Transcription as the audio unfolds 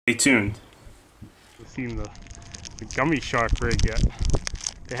Stay tuned. I've seen the gummy shark rig yet.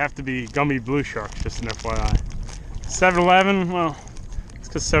 They have to be gummy blue sharks, just an FYI. 7-Eleven, well, it's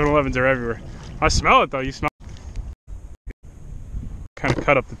because 7-Elevens are everywhere. I smell it though, you smell it? Kind of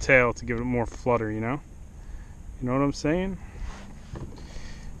cut up the tail to give it more flutter, you know? You know what I'm saying? So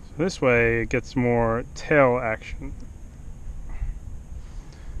this way it gets more tail action.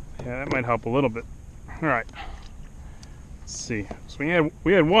 Yeah, that might help a little bit. Alright. Let's see. So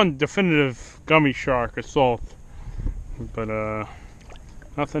we had one definitive gummy shark assault, but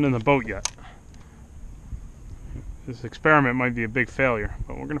nothing in the boat yet. This experiment might be a big failure,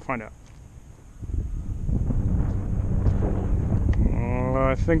 but we're gonna find out. Oh,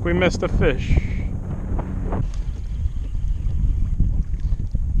 I think we missed a fish.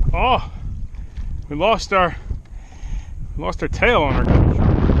 Oh, we lost our tail on our gummy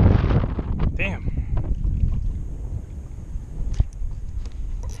shark. Damn.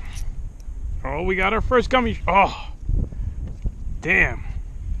 Oh, we got our first gummy. Oh, damn.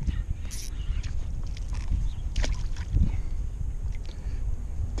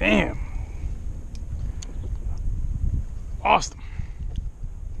 Damn. Awesome.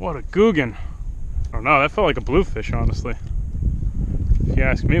 What a Googan. Oh no, that felt like a bluefish, honestly. If you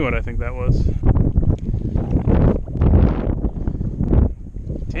ask me what I think that was.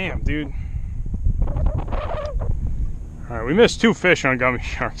 Damn, dude. Alright, we missed 2 fish on gummy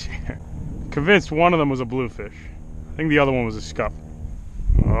sharks here. Convinced one of them was a bluefish. I think the other one was a scup.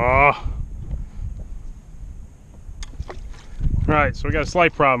 Oh. Alright, so we got a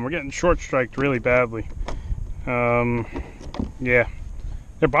slight problem. We're getting short striked really badly. Yeah.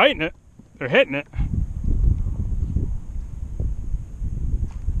 They're biting it. They're hitting it.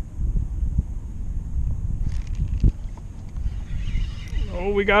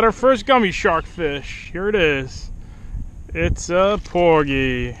 Oh, we got our first gummy shark fish. Here it is. It's a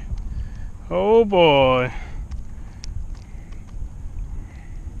porgy. Oh boy.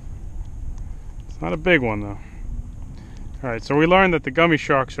 It's not a big one though. Alright, so we learned that the gummy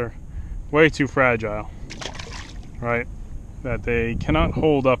sharks are way too fragile. Right? That they cannot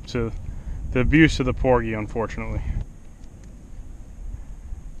hold up to the abuse of the porgy, unfortunately.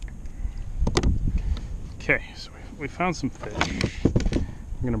 Okay, so we found some fish.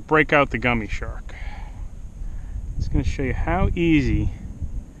 I'm going to break out the gummy shark. It's going to show you how easy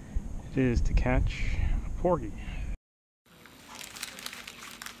it is to catch a porgy.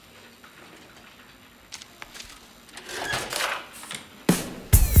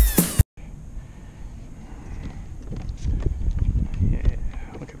 Yeah,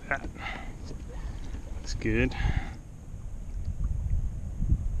 look at that. Looks good.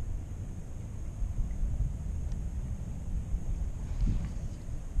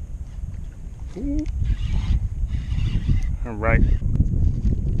 Ooh. All right.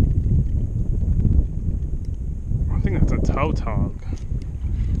 I think that's a tautog.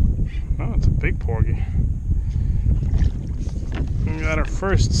 Oh, it's a big porgy. We got our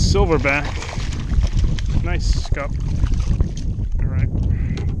first silverback. Nice scup. All right.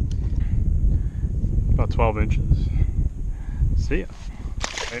 About 12 inches. See ya.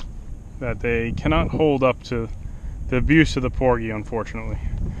 Right. That they cannot hold up to the abuse of the porgy, unfortunately.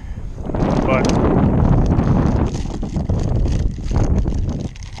 But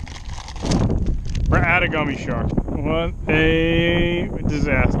we're at a gummy shark. What a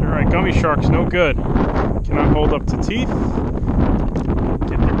disaster. Alright, gummy sharks no good. Cannot hold up to teeth.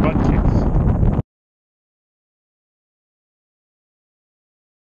 Get their butt kicked.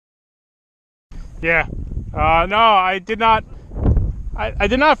 Yeah. No, I did not I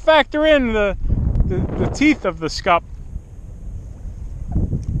did not factor in the teeth of the scup.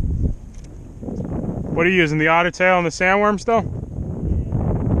 What are you using, the otter tail and the sandworm still?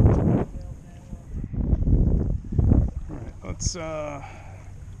 Alright, let's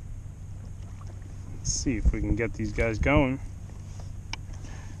see if we can get these guys going.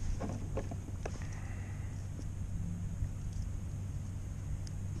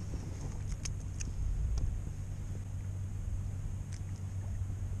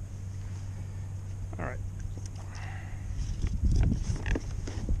 Alright.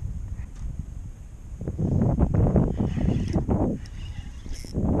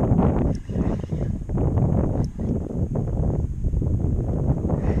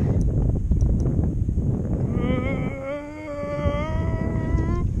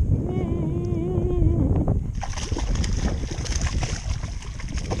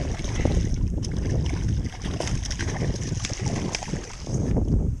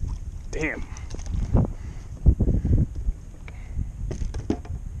 Damn.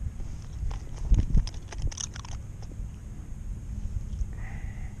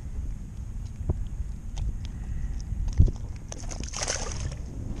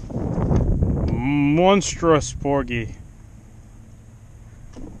 monstrous porgy.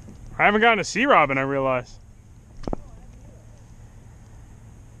 I haven't gotten a sea robin, I realize.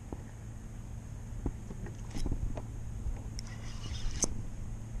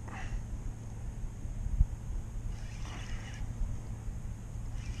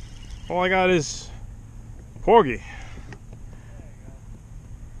 All I got is porgy.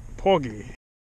 Porgy.